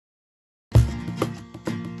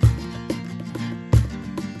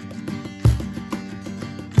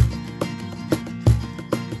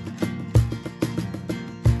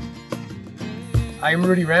I'm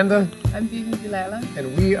Rudy Randa. I'm Vivian Vilela.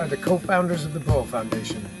 And we are the co-founders of the BOA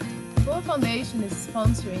Foundation. The BOA Foundation is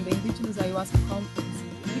sponsoring the Indigenous Ayahuasca Conference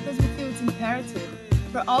because we feel it's imperative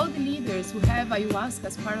for all the leaders who have ayahuasca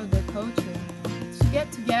as part of their culture to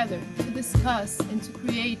get together, to discuss, and to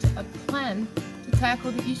create a plan to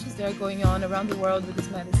tackle the issues that are going on around the world with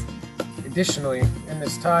this medicine. Additionally, in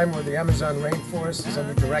this time where the Amazon rainforest is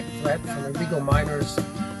under direct threat from illegal miners,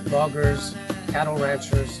 loggers, cattle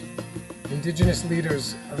ranchers, Indigenous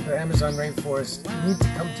leaders of the Amazon rainforest need to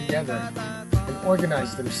come together and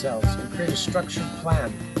organize themselves and create a structured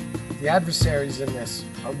plan. The adversaries in this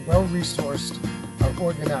are well-resourced, are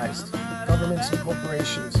organized, governments and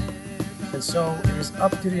corporations, and so it is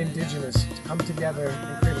up to the Indigenous to come together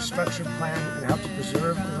and create a structured plan and how to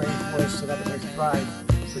preserve the rainforest so that it may thrive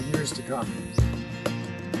for years to come.